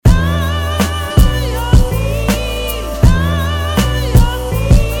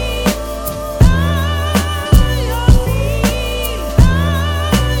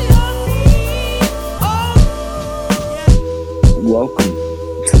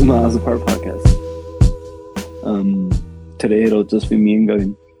Miles Apart podcast. Today it'll just be me and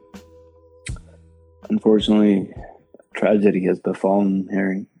Gavin. Unfortunately, tragedy has befallen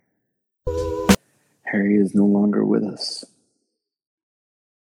Harry. Harry is no longer with us.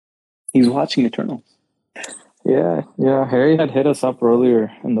 He's watching Eternals. Yeah. Harry had hit us up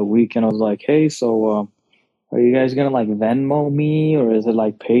earlier in the week, and I was like, "Hey, so are you guys gonna like Venmo me, or is it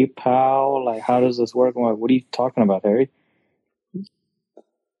like PayPal? Like, how does this work?" I'm like, "What are you talking about, Harry?"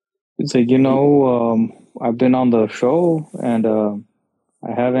 It's like, I've been on the show, and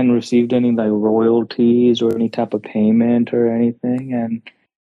I haven't received any like royalties or any type of payment or anything, and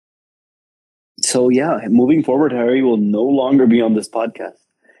So yeah, moving forward, Harry will no longer be on this podcast.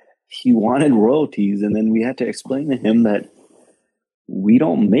 He wanted royalties, and then we had to explain to him that we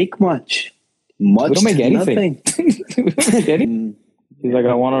don't make much. we don't make to anything. nothing. We don't make anything. He's like,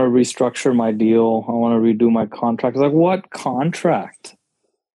 "I want to restructure my deal. I want to redo my contract." It's like, "What contract?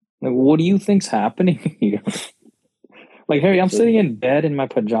 Like, what do you think's happening here?" Like, Harry, I'm sitting in bed in my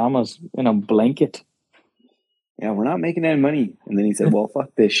pajamas in a blanket. Yeah, we're not making any money. And then he said, well, fuck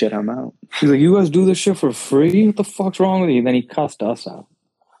this shit, I'm out. He's like, "You guys do this shit for free? What the fuck's wrong with you?" Then he cussed us out.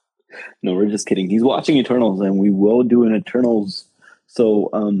 No, we're just kidding. He's watching Eternals, and we will do an Eternals. So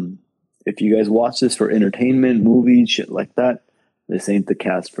if you guys watch this for entertainment, movies, shit like that, this ain't the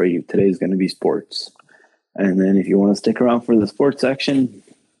cast for you. Today's going to be sports. And then if you want to stick around for the sports section,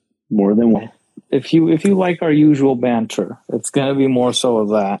 more than welcome. If you like our usual banter, it's gonna be more so of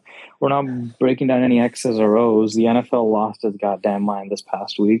that. We're not breaking down any X's or O's. The NFL lost its goddamn mind this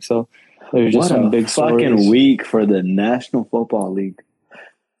past week, so there's just some big fucking stories. week for the National Football League.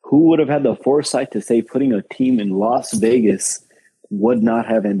 Who would have had the foresight to say putting a team in Las Vegas would not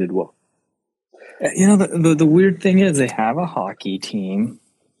have ended well? You know, the weird thing is they have a hockey team.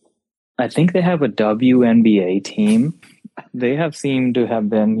 I think they have a WNBA team. They have seemed to have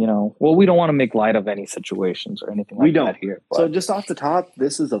been, we don't want to make light of any situations or anything like that here. But So just off the top,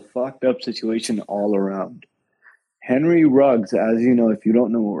 this is a fucked up situation all around. Henry Ruggs, as you know, if you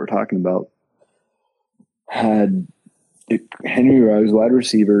don't know what we're talking about, had Henry Ruggs, wide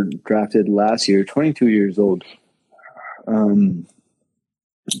receiver, drafted last year, 22 years old.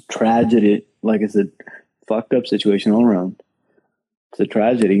 Tragedy, like I said, fucked up situation all around. It's a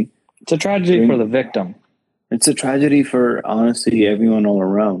tragedy. It's a tragedy for the victim. It's a tragedy for, honestly, everyone all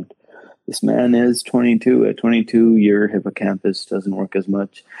around. This man is 22. At 22, your hippocampus doesn't work as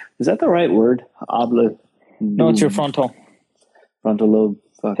much. Is that the right word? No, it's your frontal lobe.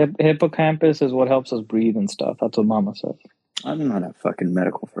 Fuck. Hippocampus is what helps us breathe and stuff. That's what Mama says. I'm not a fucking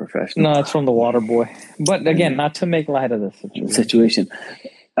medical professional. No, it's from the water boy. But again, not to make light of this situation.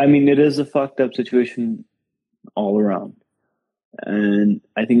 I mean, it is a fucked up situation all around. And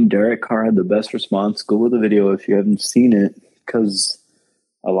I think Derek Carr had the best response. Go with the video if you haven't seen it, because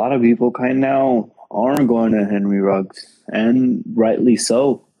a lot of people kind of now aren't going to Henry Ruggs, and rightly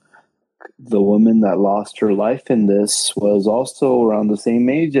so. The woman that lost her life in this was also around the same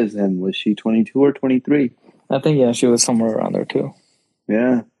age as him. Was she 22 or 23? I think, she was somewhere around there too.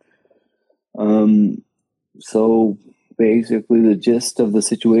 Yeah. So basically the gist of the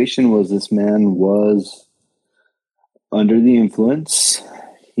situation was this man was under the influence.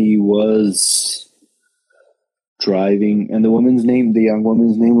 He was driving, and the young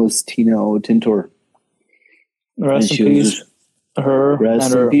woman's name was Tina Tintor. Rest in peace.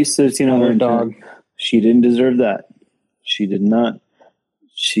 Rest in peace to Tina and her dog. She didn't deserve that. She did not.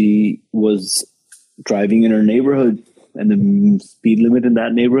 She was driving in her neighborhood, and the speed limit in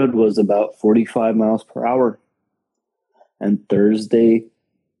that neighborhood was about 45 miles per hour. And Thursday,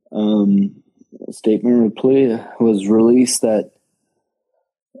 a statement was released that,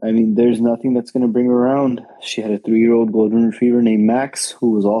 there's nothing that's going to bring her around. She had a 3-year-old golden retriever named Max,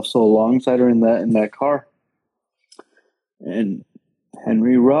 who was also alongside her in that car. And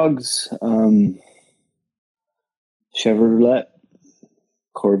Henry Ruggs, Chevrolet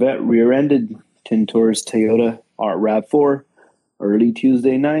Corvette rear-ended Tintor's Toyota RAV4 early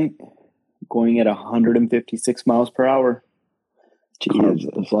Tuesday night, going at 156 miles per hour. Car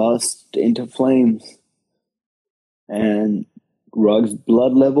burst into flames. And Ruggs'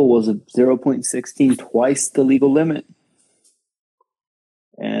 blood level was at 0.16, twice the legal limit.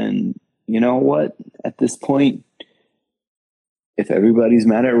 And you know what? At this point, if everybody's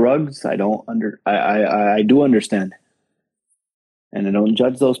mad at Ruggs, I do understand. And I don't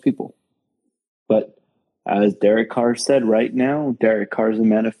judge those people. But as Derek Carr said right now, Derek Carr's a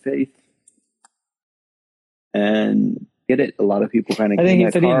man of faith. And get it, a lot of people kind of I think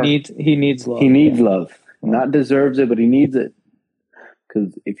he said he needs love. He needs love. Not deserves it, but he needs it.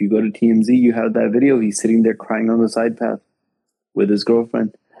 Because if you go to TMZ, you have that video. He's sitting there crying on the side path with his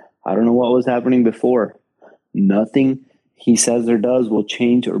girlfriend. I don't know what was happening before. Nothing he says or does will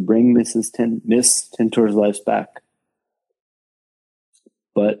change or bring Miss Tintor's life back.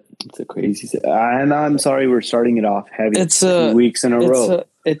 But it's a crazy. And I'm sorry, we're starting it off heavy. It's 2 weeks in a row.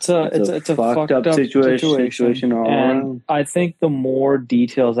 It's a fucked up situation all and around. I think the more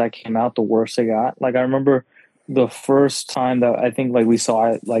details that came out, the worse it got. Like I remember the first time that I think like we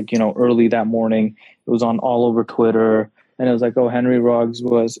saw it, like early that morning, it was on all over Twitter, and it was like, oh, Henry Ruggs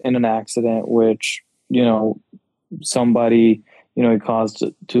was in an accident, which somebody he caused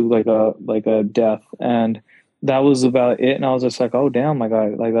to like a death, and that was about it. And I was just like, oh damn,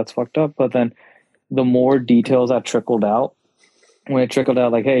 like that's fucked up. But then the more details that trickled out, when it trickled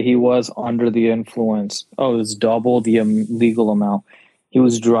out, like, hey, he was under the influence. Oh, it was double the legal amount. He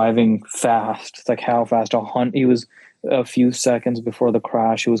was driving fast. It's like how fast? He was a few seconds before the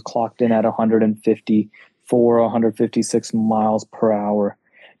crash. He was clocked in at 154, 156 miles per hour.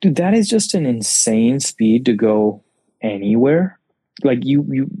 Dude, that is just an insane speed to go anywhere. Like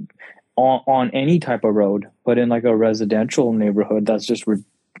you on any type of road, but in like a residential neighborhood, that's just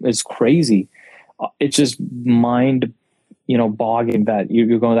it's crazy. It's just mind bogging that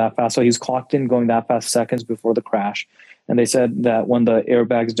you're going that fast. So he's clocked in going that fast seconds before the crash. And they said that when the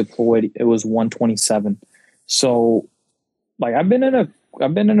airbags deployed, it was 127. So like I've been in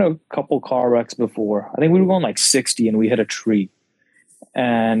a couple car wrecks before. I think we were going like 60 and we hit a tree.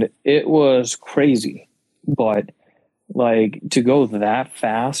 And it was crazy. But like to go that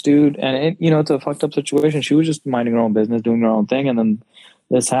fast, dude, and it's a fucked up situation. She was just minding her own business, doing her own thing, and then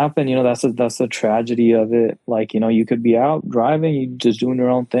this happened. That's the tragedy of it. Like you could be out driving, you just doing your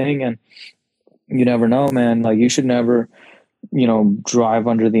own thing, and you never know, man. Like you should never drive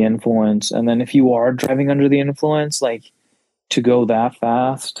under the influence. And then if you are driving under the influence, like to go that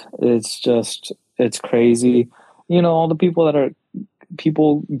fast, it's crazy. All the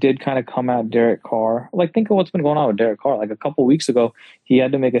people did kind of come at Derek Carr. Like, think of what's been going on with Derek Carr. Like a couple weeks ago, he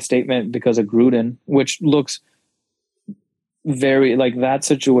had to make a statement because of Gruden, which looks very like that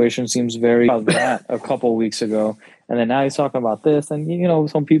situation seems very that a couple weeks ago. And then now he's talking about this. And,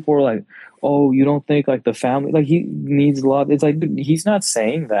 some people are like, oh, you don't think like the family, like he needs love. It's like, dude, he's not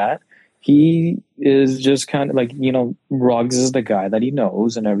saying that. He is just kind of like, Ruggs is the guy that he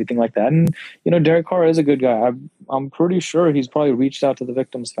knows and everything like that. And, Derek Carr is a good guy. I'm pretty sure he's probably reached out to the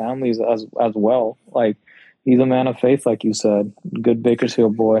victims' families as well. Like, he's a man of faith, like you said. Good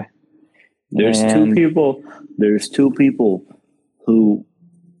Bakersfield boy. There's two people who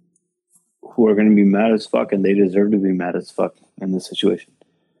are going to be mad as fuck, and they deserve to be mad as fuck in this situation.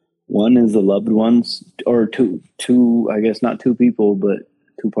 One is the loved ones, or two, I guess not two people, but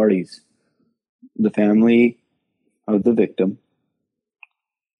two parties. The family of the victim,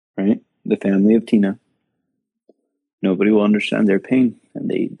 right? The family of Tina. Nobody will understand their pain, and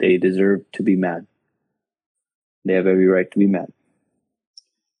they deserve to be mad. They have every right to be mad.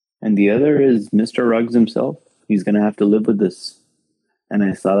 And the other is Mr. Ruggs himself. He's going to have to live with this. And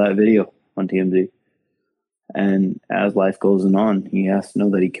I saw that video on TMZ. And as life goes on, he has to know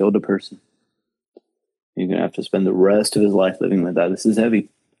that he killed a person. He's going to have to spend the rest of his life living with that. This is heavy.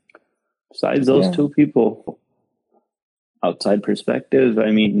 Besides those two people, outside perspective,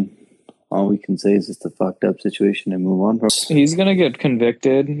 I mean, all we can say is it's a fucked up situation and move on from. He's going to get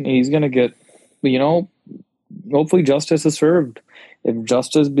convicted. He's going to get, hopefully justice is served. If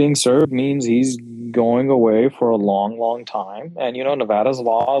justice being served means he's going away for a long, long time. And, Nevada's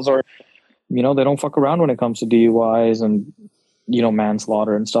laws are, they don't fuck around when it comes to DUIs and,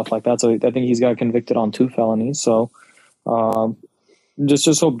 manslaughter and stuff like that. So I think he's got convicted on 2 felonies. So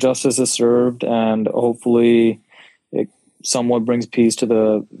just hope justice is served, and hopefully it somewhat brings peace to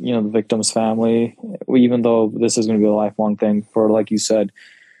the, the victim's family, even though this is going to be a lifelong thing for, like you said,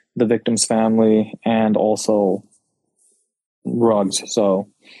 the victim's family and also Ruggs. So,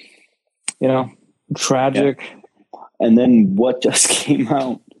 tragic. Yeah. And then what just came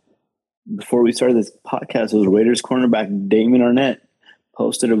out before we started this podcast was Raiders cornerback Damon Arnett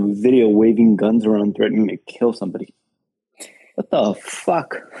posted a video waving guns around, threatening to kill somebody. What the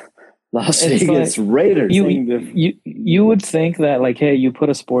fuck? Las Vegas like, Raiders. You would think that, like, hey, you put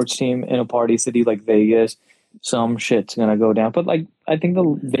a sports team in a party city like Vegas, some shit's gonna go down. But like, I think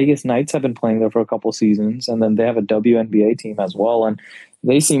the Vegas Knights have been playing there for a couple seasons, and then they have a WNBA team as well, and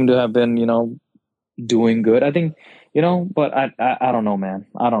they seem to have been, doing good. I think, but I don't know, man.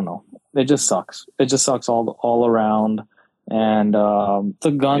 I don't know. It just sucks. It just sucks all around. And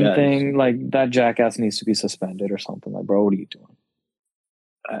the gun thing, like that jackass needs to be suspended or something. Like, bro, what are you doing?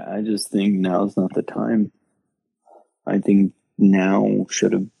 I just think now's not the time. I think now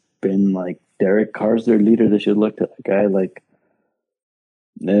should have been like Derek Carr's their leader. They should look at a guy like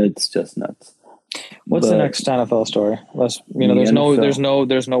It's just nuts. What's the next NFL story?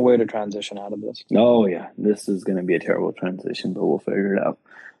 There's no way to transition out of this. Oh yeah, this is going to be a terrible transition, but we'll figure it out.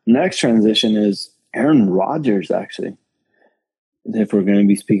 Next transition is Aaron Rodgers. Actually, if we're going to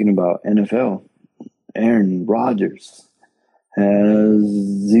be speaking about NFL, Aaron Rodgers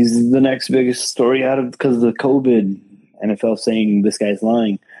he's the next biggest story out of because of the COVID. NFL saying this guy's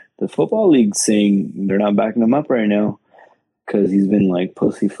lying. The football league saying they're not backing him up right now because he's been like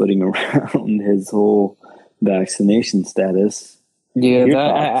pussyfooting around his whole vaccination status.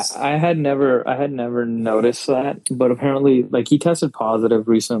 Yeah, I had never noticed that, but apparently, like he tested positive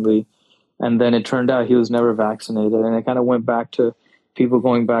recently, and then it turned out he was never vaccinated, and it kind of went back to people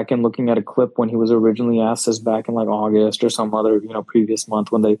going back and looking at a clip when he was originally asked this back in like August or some other previous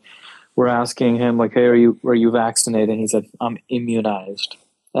month when they were asking him like, "Hey, are you vaccinated?" And he said, "I'm immunized."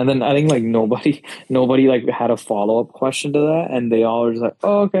 And then I think like nobody like had a follow-up question to that, and they all were just like,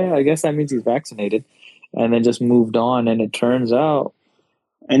 "Oh, okay, I guess that means he's vaccinated," and then just moved on. And it turns out,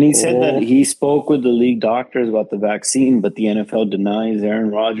 and he said that he spoke with the league doctors about the vaccine, but the NFL denies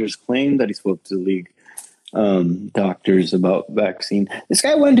Aaron Rodgers' claim that he spoke to the league doctors about vaccine. This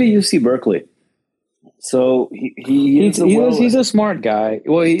guy went to UC Berkeley. So he's a smart guy.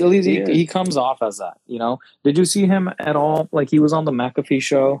 Well, at least he comes off as that. Did you see him at all? Like he was on the McAfee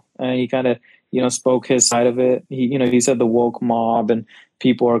show and he kind of spoke his side of it. He said the woke mob and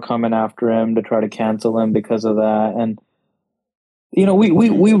people are coming after him to try to cancel him because of that. And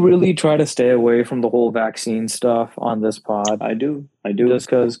we really try to stay away from the whole vaccine stuff on this pod. I do just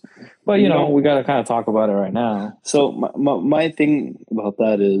because. But we got to kind of talk about it right now. So my thing about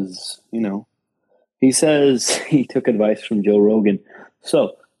that is he says he took advice from Joe Rogan.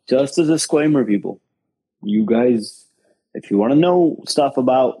 So, just a disclaimer, people, you guys, if you want to know stuff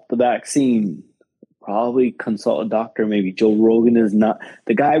about the vaccine, probably consult a doctor. Maybe Joe Rogan is not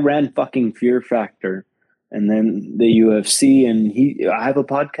the guy. Ran fucking Fear Factor, and then the UFC. And I have a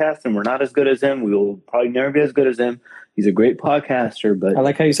podcast, and we're not as good as him. We will probably never be as good as him. He's a great podcaster, but I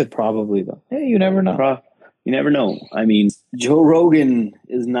like how you said probably though. Hey, you never know. You never know. I mean, Joe Rogan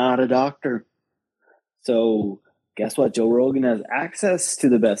is not a doctor. So guess what? Joe Rogan has access to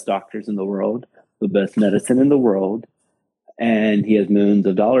the best doctors in the world, the best medicine in the world, and he has millions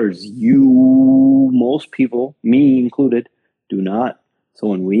of dollars. Most people, me included, do not. So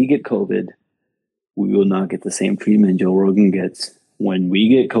when we get COVID, we will not get the same treatment Joe Rogan gets when we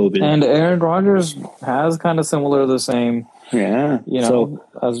get COVID. And Aaron Rodgers has kind of the same,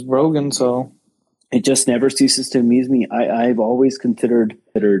 as Rogan. So it just never ceases to amuse me. I've always considered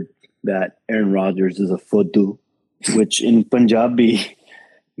that Aaron Rodgers is a fuddu, which in Punjabi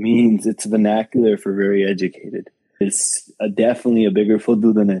means it's vernacular for very educated. It's definitely a bigger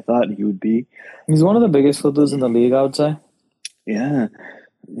fuddu than I thought he would be. He's one of the biggest fuddus in the league, I would say. Yeah,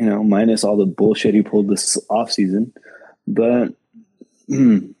 minus all the bullshit he pulled this offseason. But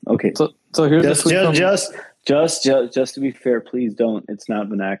okay. So here's just to be fair, please don't. It's not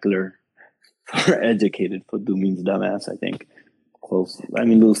vernacular for educated. Fuddu means dumbass, I think. Close. I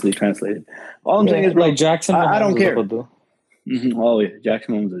mean, loosely translated. All I'm saying is, bro, like Jackson. I don't care. Oh yeah,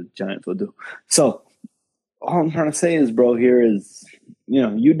 Jackson Mahomes is a giant fuddu. So all I'm trying to say is, bro, here is,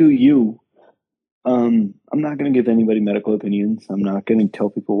 you do you. I'm not going to give anybody medical opinions. I'm not going to tell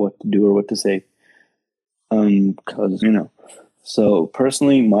people what to do or what to say. Because So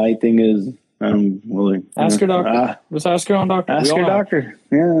personally, my thing is, I'm willing. Ask your doctor. Just ask your own doctor. Ask your doctor.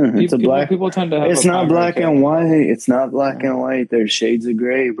 Yeah, it's people tend to have. It's not black and white. It's not black and white. There's shades of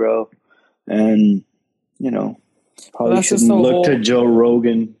gray, bro. And probably shouldn't look to Joe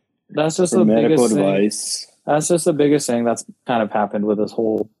Rogan. That's just for the medical biggest advice. Thing. That's just the biggest thing that's kind of happened with this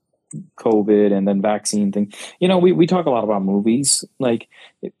whole COVID and then vaccine thing. We talk a lot about movies, like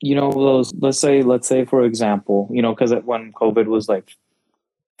those. Let's say for example, because when COVID was like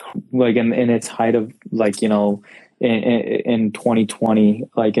in its height of in 2020,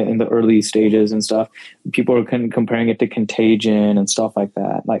 like in the early stages and stuff, people are comparing it to Contagion and stuff like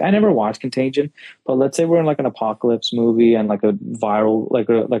that. Like I never watched Contagion, but let's say we're in like an apocalypse movie and like a viral,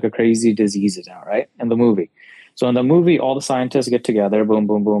 like a crazy disease is out, right? In the movie. So in the movie, all the scientists get together, boom,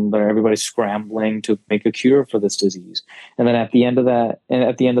 boom, boom. Everybody's scrambling to make a cure for this disease. And then at the end of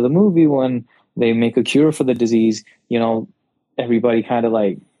the movie, when they make a cure for the disease, everybody kind of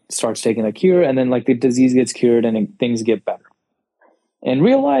like starts taking the cure, and then like the disease gets cured and things get better. In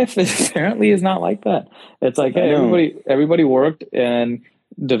real life, it apparently is not like that. It's like, hey, everybody worked and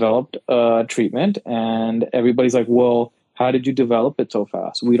developed a treatment, and everybody's like, well, how did you develop it so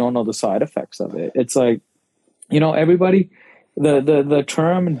fast? We don't know the side effects of it. It's like, everybody, the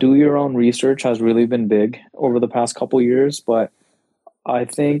term do your own research has really been big over the past couple years, but I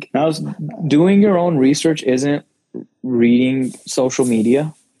think Now, it's- doing your own research isn't reading social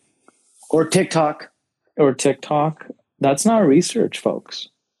media or TikTok. or TikTok. That's not research, folks.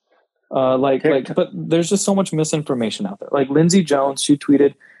 But there's just so much misinformation out there. Like Lindsey Jones, she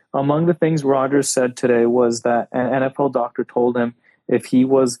tweeted, among the things Rodgers said today was that an NFL doctor told him if he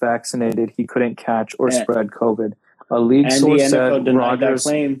was vaccinated, he couldn't catch or spread COVID. A league And source the NFL said denied that Rodgers.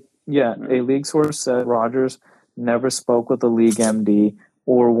 claim. Yeah, a league source said Rodgers never spoke with a league MD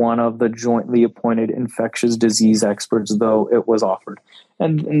or one of the jointly appointed infectious disease experts, though it was offered.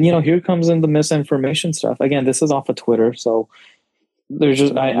 And here comes in the misinformation stuff. Again, this is off of Twitter, so there's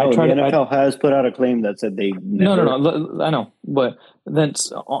just The NFL has put out a claim that said they never. No, I know, but then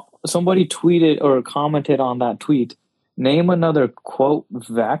somebody tweeted or commented on that tweet. Name another quote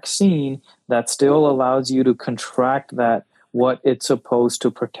vaccine that still allows you to contract that what it's supposed to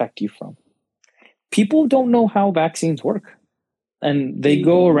protect you from. People don't know how vaccines work, and they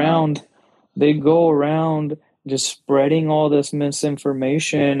go around just spreading all this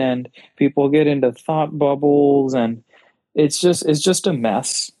misinformation, and people get into thought bubbles, and it's just a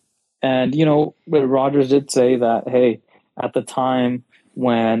mess. And Rodgers did say that, hey, at the time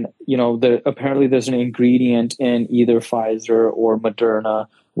when apparently there's an ingredient in either Pfizer or Moderna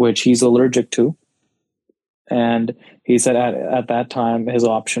which he's allergic to, and he said at that time his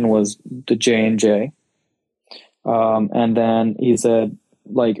option was the J&J. And then he said,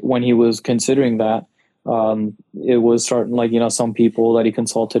 like, when he was considering that, it was starting, like, some people that he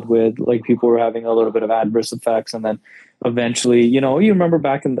consulted with, like, people were having a little bit of adverse effects. And then eventually, you remember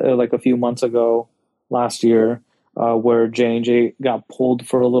back in like a few months ago last year, where J&J got pulled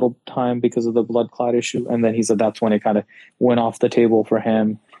for a little time because of the blood clot issue. And then he said that's when it kind of went off the table for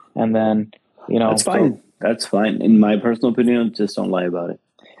him. And then, that's fine. That's fine. In my personal opinion, just don't lie about it.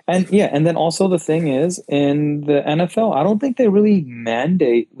 And then also the thing is, in the NFL, I don't think they really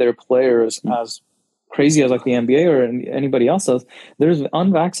mandate their players as crazy as like the NBA or anybody else does. There's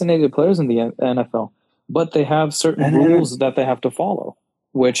unvaccinated players in the NFL, but they have certain rules that they have to follow,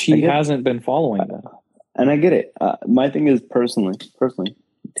 which he hasn't been following them. And I get it. My thing is personally,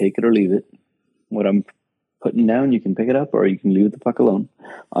 take it or leave it. What I'm putting down, you can pick it up or you can leave it the fuck alone.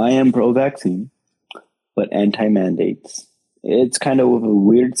 I am pro-vaccine, but anti-mandates. It's kind of a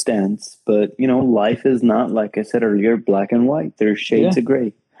weird stance, but life is not, like I said earlier, black and white. There's shades of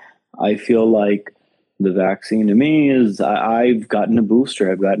gray. I feel like the vaccine to me is, I've gotten a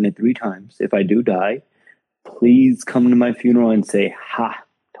booster. I've gotten it 3 times. If I do die, please come to my funeral and say, ha,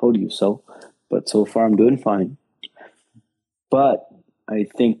 told you so. But so far I'm doing fine. But I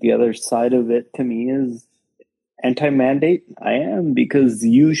think the other side of it to me is anti-mandate. I am, because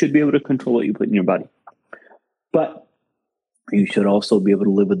you should be able to control what you put in your body. But you should also be able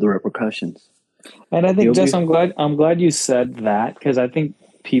to live with the repercussions. And I think, Jess, I'm glad you said that, because I think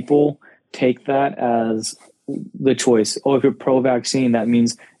people take that as the choice. Oh, if you're pro-vaccine, that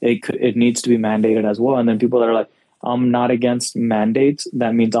means it needs to be mandated as well. And then people that are like, I'm not against mandates,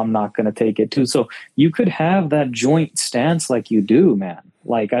 that means I'm not going to take it too. So you could have that joint stance like you do, man.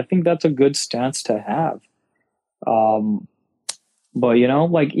 Like, I think that's a good stance to have. But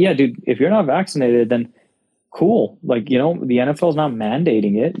dude, if you're not vaccinated, then cool. Like, the NFL is not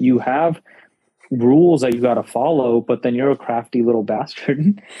mandating it. You have rules that you got to follow, but then you're a crafty little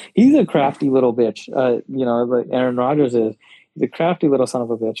bastard. He's a crafty little bitch. Like Aaron Rodgers is. He's a crafty little son of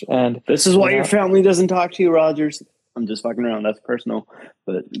a bitch. And this is why your family doesn't talk to you, Rodgers. I'm just fucking around. That's personal,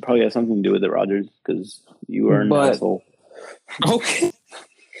 but it probably has something to do with it, Rodgers, because you are an asshole. Okay.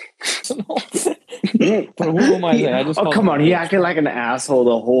 But who am I? Come on. He acted like an asshole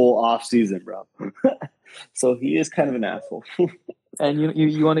the whole off season, bro. So he is kind of an asshole. And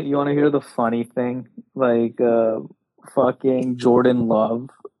you want to hear the funny thing? Like, fucking Jordan Love,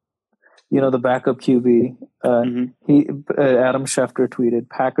 the backup QB. Adam Schefter tweeted,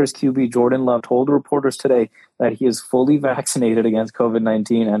 Packers QB Jordan Love told reporters today that he is fully vaccinated against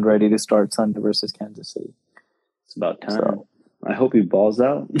COVID-19 and ready to start Sunday versus Kansas City. It's about time. So, I hope he balls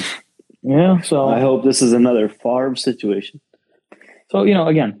out. Yeah. So I hope this is another Favre situation. So,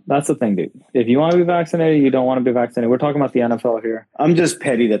 again, that's the thing, dude. If you want to be vaccinated, you don't want to be vaccinated. We're talking about the NFL here. I'm just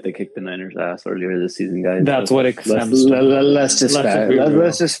petty that they kicked the Niners' ass earlier this season, guys. That's what it stems to. Let's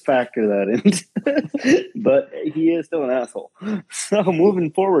just factor that in. But he is still an asshole. So moving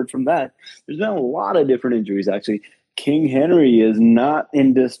forward from that, there's been a lot of different injuries, actually. King Henry is not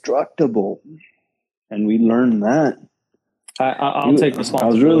indestructible. And we learned that. I'll take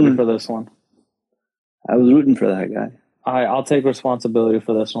responsibility for this one. I was rooting for that guy. I'll take responsibility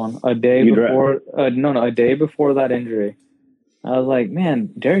for this one. A day before that injury, I was like, man,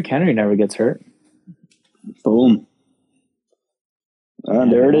 Derrick Henry never gets hurt. Boom.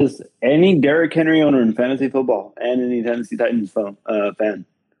 There it is. Any Derrick Henry owner in fantasy football and any Tennessee Titans fan,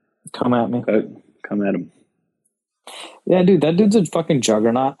 come at me. Come at him. Yeah, dude, that dude's a fucking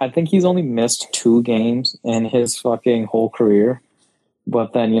juggernaut. I think he's only missed 2 games in his fucking whole career.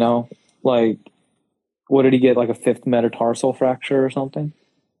 But then, like, what did he get? Like a 5th metatarsal fracture or something?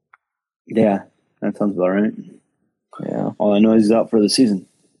 Yeah, that sounds about right. Yeah. All I know is he's out for the season.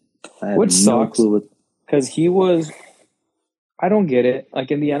 Which sucks. Because he was... I don't get it.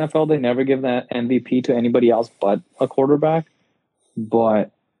 Like, in the NFL, they never give that MVP to anybody else but a quarterback.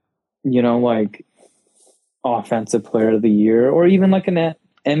 But, like, offensive player of the year or even like an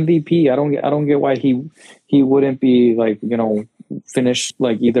MVP. I don't get why he wouldn't be like, finish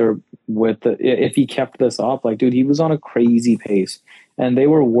like either with if he kept this up. Like, dude, he was on a crazy pace and they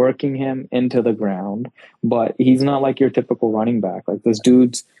were working him into the ground, but he's not like your typical running back. Like, this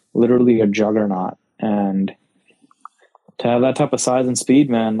dude's literally a juggernaut, and to have that type of size and speed,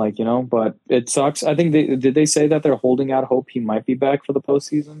 man, like, but it sucks. I think did they say that they're holding out hope he might be back for the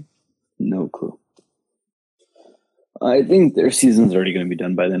postseason? No clue. I think their season's already going to be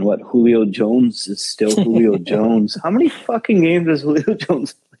done by then. What? Julio Jones is still Julio Jones. How many fucking games has Julio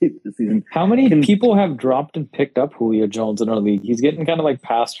Jones played this season? How many people have dropped and picked up Julio Jones in our league? He's getting kind of like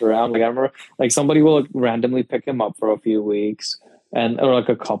passed around. Like, I remember, like, somebody will randomly pick him up for a few weeks or like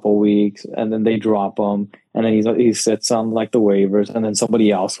a couple weeks, and then they drop him, and then he sits on like the waivers, and then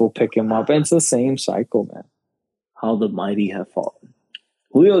somebody else will pick him up, and it's the same cycle, man. How the mighty have fallen.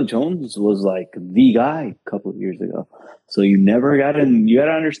 Julio Jones was like the guy a couple of years ago. So you never got in. You got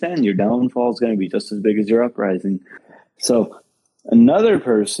to understand your downfall is going to be just as big as your uprising. So another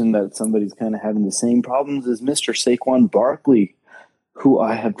person that somebody's kind of having the same problems is Mr. Saquon Barkley, who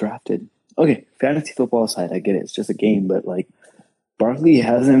I have drafted. Okay, fantasy football aside, I get it. It's just a game. But like, Barkley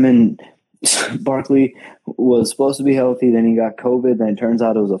hasn't been. Barkley was supposed to be healthy. Then he got COVID. Then it turns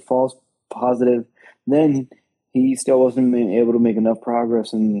out it was a false positive. Then he still wasn't able to make enough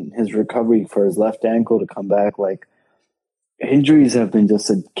progress in his recovery for his left ankle to come back. Like, injuries have been just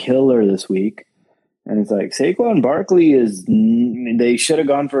a killer this week. And it's like, Saquon Barkley they should have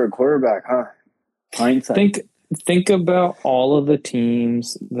gone for a quarterback, huh? Hindsight. Think about all of the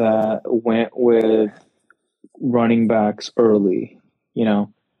teams that went with running backs early.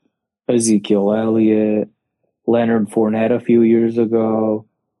 Ezekiel Elliott, Leonard Fournette a few years ago.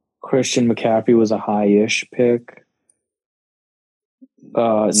 Christian McCaffrey was a high-ish pick.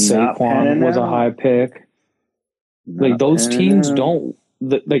 Saquon was a high pick. Like, those teams don't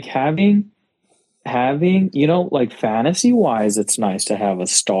like having like, fantasy-wise, it's nice to have a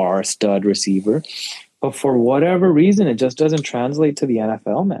stud receiver, but for whatever reason, it just doesn't translate to the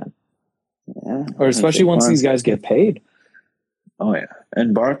NFL, man. Yeah, or especially once these guys get paid. Oh yeah,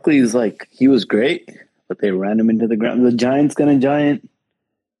 and Barkley's like, he was great, but they ran him into the ground. The Giants gonna giant.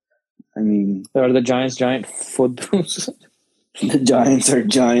 I mean, are the Giants giant foodoos? The Giants are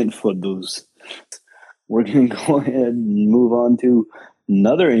giant foodoos. We're going to go ahead and move on to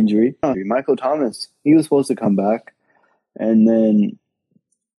another injury. Michael Thomas. He was supposed to come back. And then,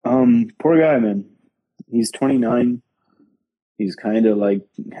 poor guy, man. He's 29. He's kind of like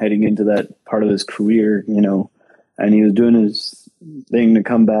heading into that part of his career, and he was doing his thing to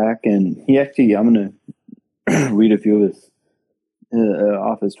come back. And he actually, I'm going to read a few of his,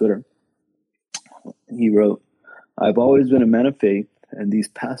 off his Twitter. He wrote, "I've always been a man of faith, and these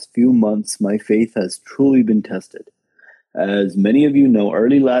past few months, my faith has truly been tested. As many of you know,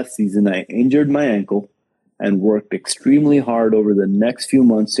 early last season, I injured my ankle and worked extremely hard over the next few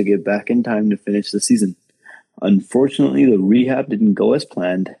months to get back in time to finish the season. Unfortunately, the rehab didn't go as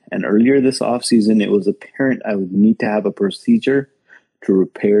planned, and earlier this offseason, it was apparent I would need to have a procedure to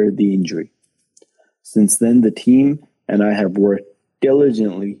repair the injury. Since then, the team and I have worked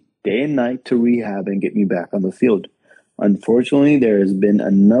diligently day and night to rehab and get me back on the field. Unfortunately, there has been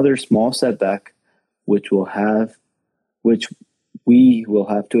another small setback, which we will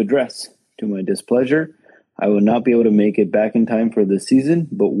have to address. To my displeasure, I will not be able to make it back in time for the season,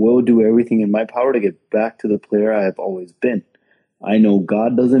 but will do everything in my power to get back to the player I have always been. I know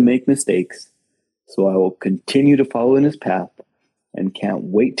God doesn't make mistakes, so I will continue to follow in his path and can't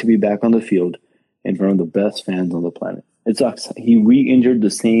wait to be back on the field in front of the best fans on the planet." It sucks. He re-injured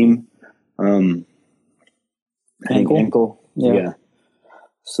the same ankle. Yeah.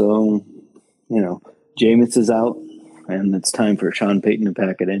 So, Jameis is out, and it's time for Sean Payton to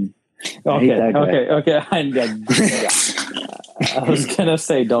pack it in. Okay. I was gonna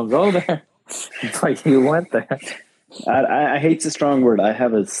say, don't go there, but you went there. I hate's a strong word. I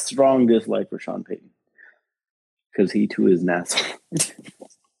have a strong dislike for Sean Payton because he too is nasty.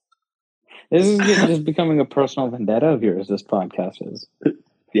 This is just becoming a personal vendetta of yours. This podcast is.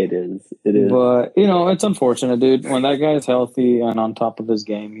 It is. It is. But, you know, it's unfortunate, dude. When that guy's healthy and on top of his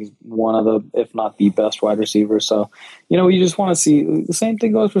game, he's one of the, if not the best wide receivers. So, you know, you just want to see the same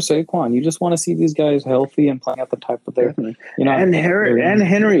thing goes for Saquon. You just want to see these guys healthy and playing at the type of their, you know, and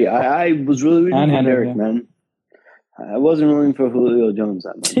Henry. I was really rooting for Henry, Derek, man. I wasn't rooting for Julio Jones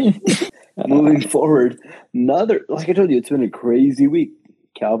that much. Moving forward, like I told you, it's been a crazy week.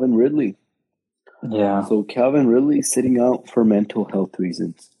 Calvin Ridley. Yeah. So Calvin Ridley sitting out for mental health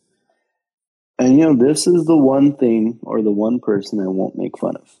reasons. And, you know, this is the one thing or the one person I won't make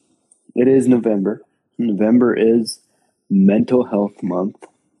fun of. It is November. November is Mental Health Month.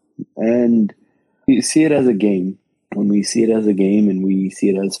 And you see it as a game. When we see it as a game and we see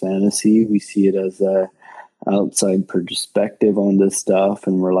it as fantasy, we see it as a outside perspective on this stuff.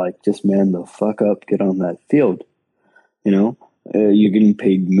 And we're like, just man the fuck up, get on that field. You know? You're getting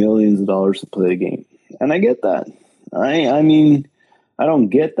paid millions of dollars to play a game. And I get that. I mean, I don't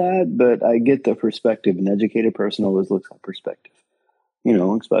get that, but I get the perspective. An educated person always looks at perspective. You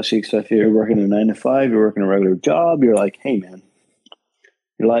know, especially if you're working a 9 to 5, you're working a regular job, you're like, hey, man,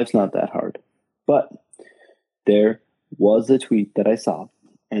 your life's not that hard. But there was a tweet that I saw.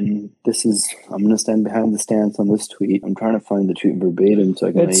 And I'm going to stand behind the stance on this tweet. I'm trying to find the tweet verbatim so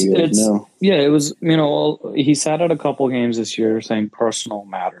I can let you guys know. Yeah, it was, you know, he sat out a couple games this year saying personal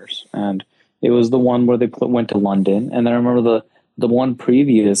matters. And it was the one where they went to London. And then I remember the one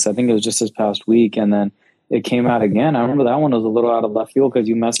previous, I think it was just this past week. And then it came out again. I remember that one was a little out of left field because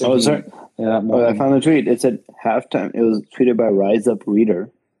you messaged me. Sorry. Yeah, I found the tweet. It said halftime. It was tweeted by Rise Up Reader.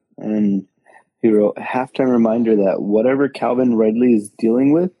 And he wrote, halftime reminder that whatever Calvin Ridley is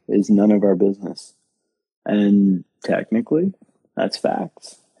dealing with is none of our business. And technically, that's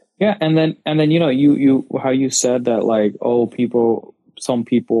facts. Yeah, and then you know, you how you said that, like, some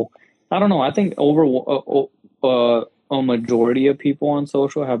people, I don't know, I think a majority of people on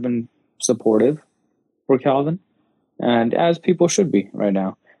social have been supportive for Calvin, and as people should be right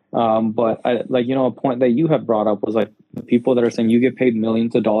now. But a point that you have brought up was like the people that are saying you get paid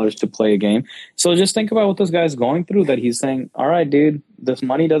millions of dollars to play a game. So just think about what this guy's going through, that he's saying, all right, dude, this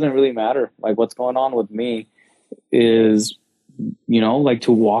money doesn't really matter. Like, what's going on with me is, you know, like,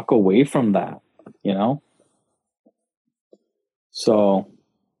 to walk away from that, you know? So,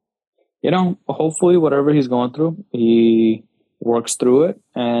 you know, hopefully whatever he's going through, he works through it.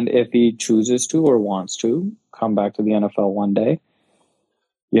 And if he chooses to or wants to come back to the NFL one day,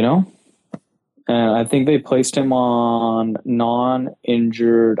 you know, and I think they placed him on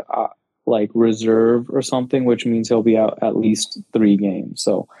non-injured, reserve or something, which means he'll be out at least 3 games.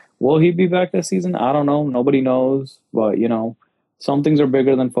 So will he be back this season? I don't know. Nobody knows. But, you know, some things are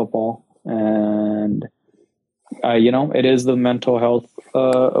bigger than football. And, you know, it is the Mental Health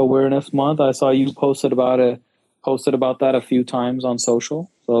Awareness Month. I saw you posted about that a few times on social.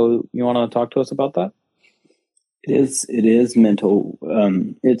 So you want to talk to us about that? It is mental.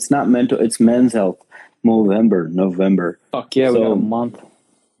 It's not mental. It's Men's Health November. Fuck yeah, so, we got a month.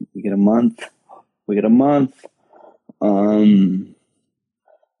 We get a month. And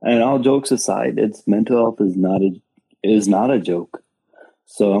all jokes aside, it's mental health is not a joke.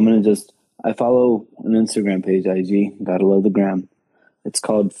 So I follow an Instagram page, IG. Gotta love the gram. It's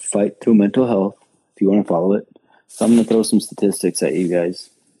called Fight Through Mental Health. If you want to follow it, so I'm gonna throw some statistics at you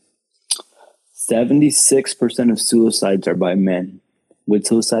guys. 76% of suicides are by men, with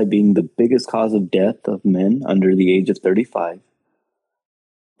suicide being the biggest cause of death of men under the age of 35.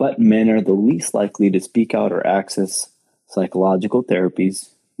 But men are the least likely to speak out or access psychological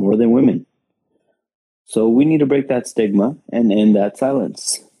therapies more than women. So we need to break that stigma and end that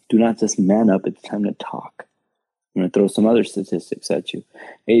silence. Do not just man up, it's time to talk. I'm going to throw some other statistics at you.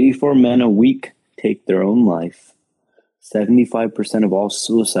 84 men a week take their own life. 75% of all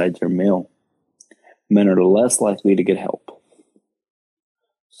suicides are male. Men are less likely to get help.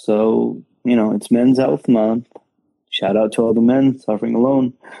 So, you know, it's Men's Health Month. Shout out to all the men suffering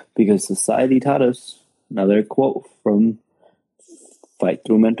alone, because society taught us, another quote from Fight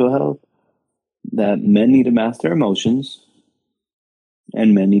Through Mental Health, that men need to master their emotions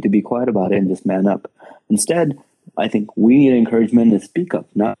and men need to be quiet about it and just man up. Instead, I think we need to encourage men to speak up.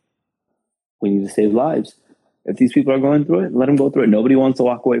 We need to save lives. If these people are going through it, let them go through it. Nobody wants to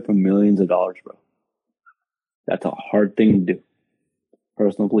walk away from millions of dollars, bro. That's a hard thing to do.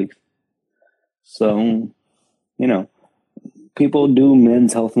 Personal belief. So, you know, people do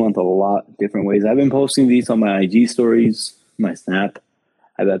Men's Health Month a lot different ways. I've been posting these on my IG stories, my Snap.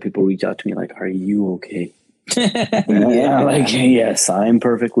 I've had people reach out to me like, are you okay? Yeah, like, yes, I'm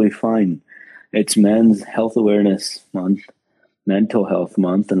perfectly fine. It's Men's Health Awareness Month. mental health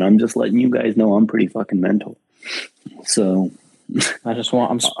month, and I'm just letting you guys know I'm pretty fucking mental. So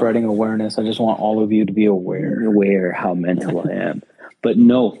I'm spreading awareness. I just want all of you to be aware how mental I am. But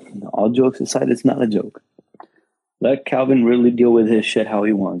no, all jokes aside, it's not a joke. Let Calvin Ridley deal with his shit how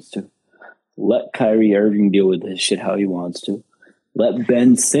he wants to. Let Kyrie Irving deal with his shit how he wants to. Let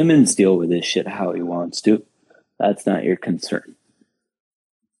Ben Simmons deal with his shit how he wants to. That's not your concern.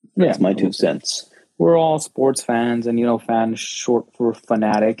 That's my 2 cents. We're all sports fans, and fan short for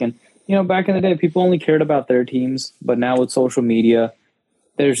fanatic. And back in the day, people only cared about their teams, but now with social media,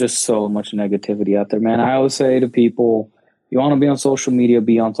 there's just so much negativity out there, man. I always say to people, you want to be on social media,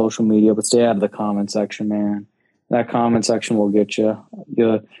 be on social media, but stay out of the comment section, man. That comment section will get you.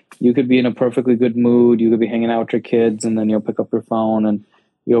 You could be in a perfectly good mood. You could be hanging out with your kids, and then you'll pick up your phone and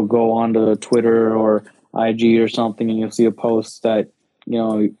you'll go onto Twitter or IG or something, and you'll see a post that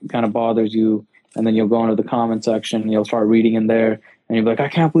kind of bothers you, and then you'll go into the comment section and you'll start reading in there, and you'll be like, I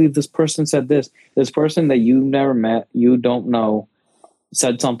can't believe this person said this. This person that you've never met, you don't know,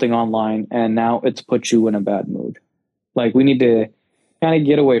 said something online, and now it's put you in a bad mood. Like, we need to kind of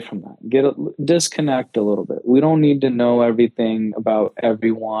get away from that. Disconnect a little bit. We don't need to know everything about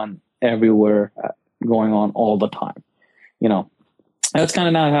everyone, everywhere, going on all the time. That's kind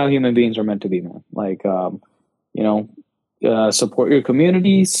of not how human beings are meant to be, man. Like, support your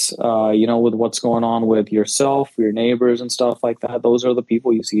communities, with what's going on with yourself, your neighbors and stuff like that. Those are the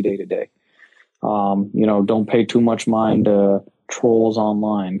people you see day to day. Don't pay too much mind to trolls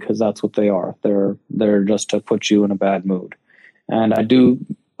online, because that's what they are. They're just to put you in a bad mood. And I do,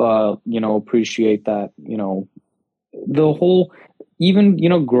 appreciate that, the whole,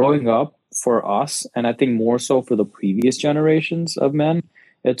 even, growing up for us, and I think more so for the previous generations of men,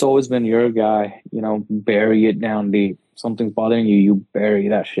 it's always been your guy, bury it down deep. Something's bothering you, you bury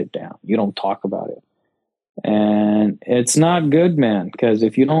that shit down. You don't talk about it. And it's not good, man, because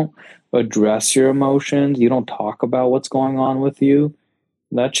if you don't address your emotions, you don't talk about what's going on with you,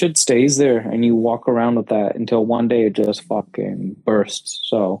 that shit stays there, and you walk around with that until one day it just fucking bursts.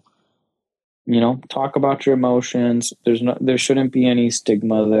 So, talk about your emotions. There shouldn't be any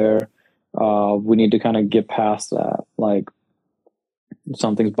stigma there. We need to kind of get past that. Like, if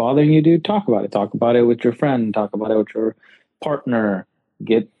something's bothering you, dude, talk about it. Talk about it with your friend. Talk about it with your partner.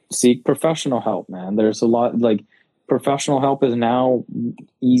 Seek professional help, man. There's a lot, like, professional help is now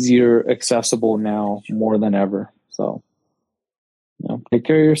easier, accessible now more than ever. So, take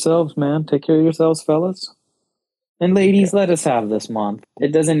care of yourselves, man. Take care of yourselves, fellas. And ladies, let us have this month.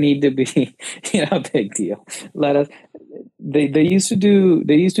 It doesn't need to be, a big deal. Let us. They used to do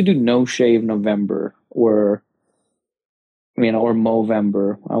No Shave November, or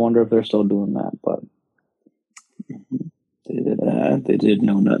Movember. I wonder if they're still doing that, but they did that. They did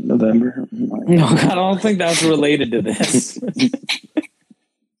No Nut November. No, I don't think that's related to this.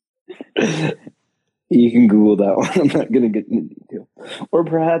 You can Google that one. I'm not going to get into detail. Or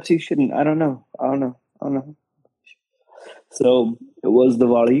perhaps you shouldn't. I don't know. So it was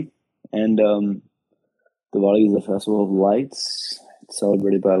Diwali, and Diwali is a festival of lights. It's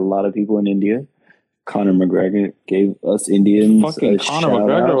celebrated by a lot of people in India. Conor McGregor gave us Indians fucking Conor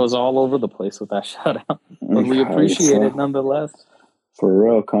McGregor was all over the place with that shout out. But we appreciate it nonetheless. For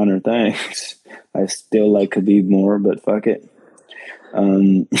real, Conor, thanks. I still like Khabib more, but fuck it.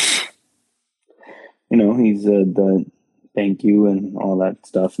 He's the thank you and all that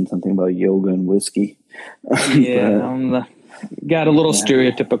stuff, and something about yoga and whiskey. Yeah, got a little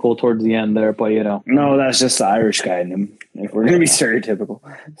stereotypical towards the end there, but No, that's just the Irish guy in him, if we're going to be stereotypical.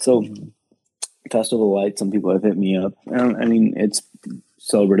 So, Festival of Lights, some people have hit me up. It's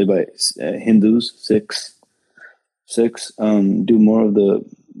celebrated by Hindus, Sikhs, do more of the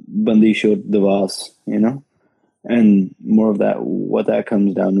Bandi Chhod Divas, and more of that. What that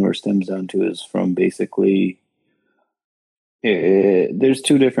comes down to or stems down to is from basically, there's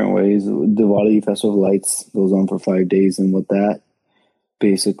two different ways. Diwali, Festival of Lights, goes on for 5 days, and what that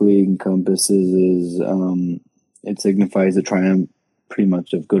basically encompasses is it signifies the triumph pretty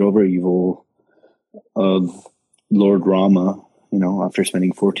much of good over evil, of Lord Rama. After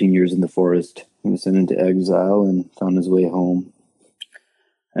spending 14 years in the forest, he was sent into exile and found his way home.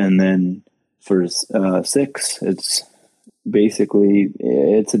 And then for Sikhs, it's basically,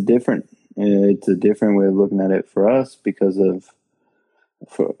 it's a different way of looking at it for us, because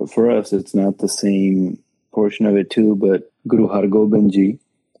for us it's not the same portion of it too. But Guru Har Gobind Ji,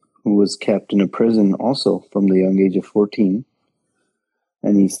 who was kept in a prison also from the young age of 14,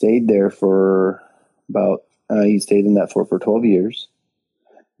 and he stayed there for he stayed in that fort for 12 years.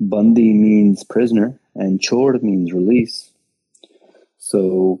 Bandi means prisoner, and Chhod means release.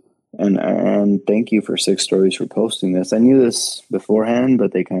 So And thank you for Six Stories for posting this. I knew this beforehand,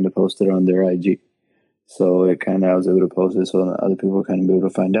 but they kind of posted it on their IG. So I was able to post it so other people were kind of able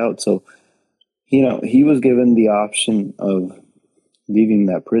to find out. So, he was given the option of leaving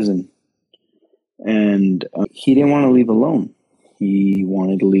that prison. And he didn't want to leave alone. He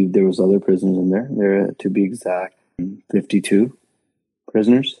wanted to leave. There was other prisoners in there. There, to be exact, 52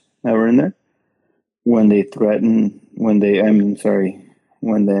 prisoners that were in there. When the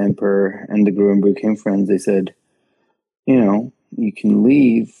emperor and the Guru became friends, they said, you can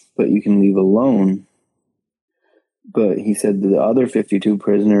leave, but you can leave alone. But he said the other 52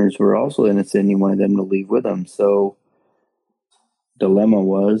 prisoners were also innocent, and he wanted them to leave with him. So, dilemma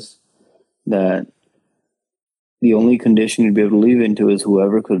was that the only condition you'd be able to leave into is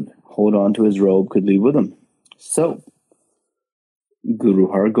whoever could hold on to his robe could leave with him. So, Guru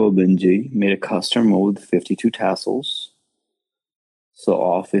Hargobind Ji made a custom robe with 52 tassels, so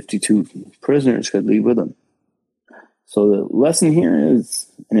all 52 prisoners could leave with him. So the lesson here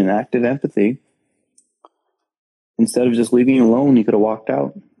is, in an act of empathy, instead of just leaving alone, he could have walked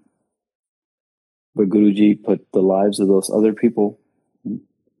out. But Guruji put the lives of those other people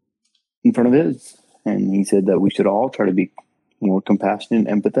in front of his. And he said that we should all try to be more compassionate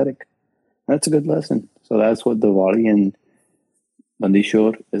and empathetic. That's a good lesson. So that's what Diwali and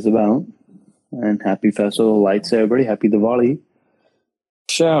Bandishore is about. And happy Festival of Lights, everybody. Happy Diwali.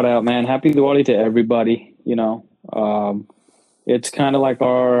 Shout out, man. Happy Diwali to everybody. It's kind of like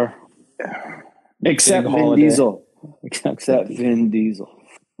our... Except Vin Diesel. Except Vin Diesel.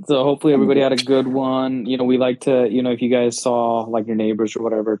 So hopefully everybody had a good one. We like to, if you guys saw like your neighbors or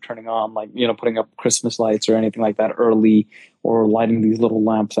whatever turning on, like, putting up Christmas lights or anything like that early, or lighting these little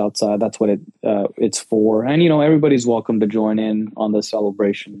lamps outside. That's what it's for. And, everybody's welcome to join in on the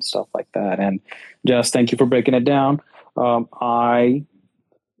celebration and stuff like that. And Jess, thank you for breaking it down.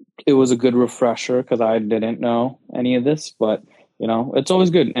 It was a good refresher because I didn't know any of this, but it's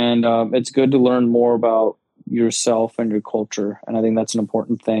always good. And it's good to learn more about yourself and your culture, and I think that's an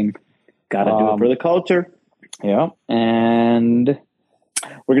important thing. Gotta do it for the culture. Yeah. And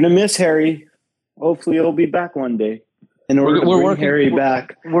we're gonna miss Harry. Hopefully he'll be back one day. In order to bring Harry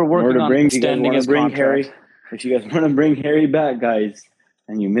back, we're working on extending his contract. If you guys want to bring Harry back, guys,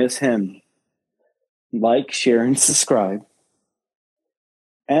 and you miss him, like, share, and subscribe.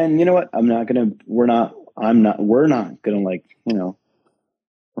 And you know what? We're not gonna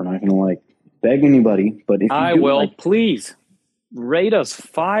beg anybody, but if I will, please rate us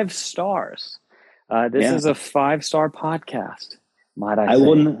 5 stars. This is a 5-star podcast. Might I say?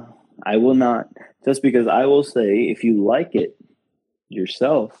 I will not. Just because I will say, if you like it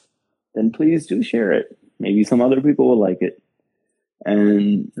yourself, then please do share it. Maybe some other people will like it,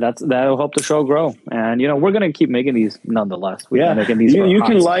 and that'll help the show grow. And we're gonna keep making these nonetheless. Making these. You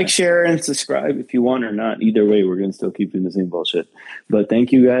can like, share, and subscribe if you want or not. Either way, we're gonna still keep doing the same bullshit. But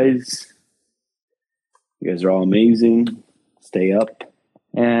thank you guys. You guys are all amazing. Stay up.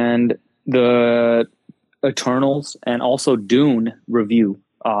 And the Eternals and also Dune review.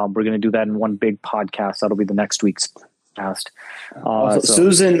 We're going to do that in one big podcast. That'll be the next week's cast.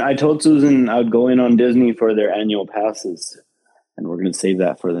 Susan, I told Susan I would go in on Disney for their annual passes. And we're going to save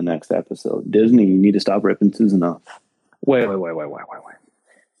that for the next episode. Disney, you need to stop ripping Susan off. Wait. Bob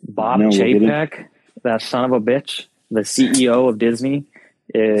Chapek, that son of a bitch, the CEO of Disney,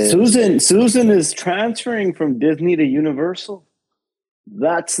 Susan is transferring from Disney to Universal.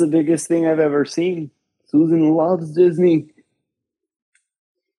 That's the biggest thing I've ever seen. Susan loves Disney.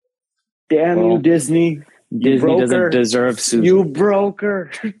 Damn you, Disney. Disney doesn't deserve Susan. You broke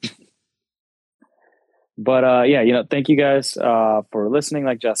her. But thank you guys for listening,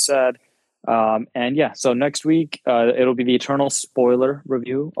 like Jess said. So next week it'll be the Eternal spoiler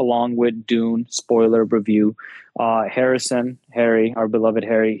review along with Dune spoiler review. Harry, our beloved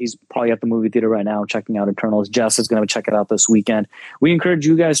Harry, he's probably at the movie theater right now checking out Eternals. Jess is going to check it out this weekend. We encourage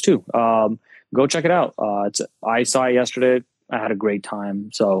you guys too. Go check it out. I saw it yesterday. I had a great time.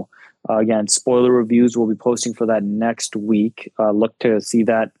 So again, spoiler reviews we'll be posting for that next week. Look to see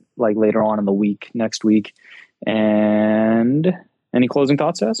that like later on in the week, next week. And any closing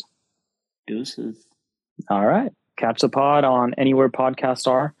thoughts, Jess? Deuces. All right. Catch the pod on anywhere podcasts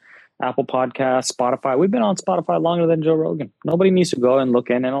are. Apple Podcasts, Spotify. We've been on Spotify longer than Joe Rogan. Nobody needs to go and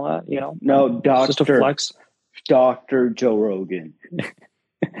look in and all that, No, It's just a flex. Dr. Joe Rogan.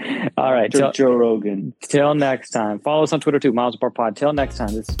 All right. Joe Rogan. Till next time. Follow us on Twitter too, Miles Apart Pod. Till next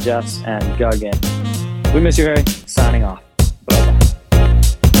time, this is Jess and Guggen. We miss you, Harry. Signing off.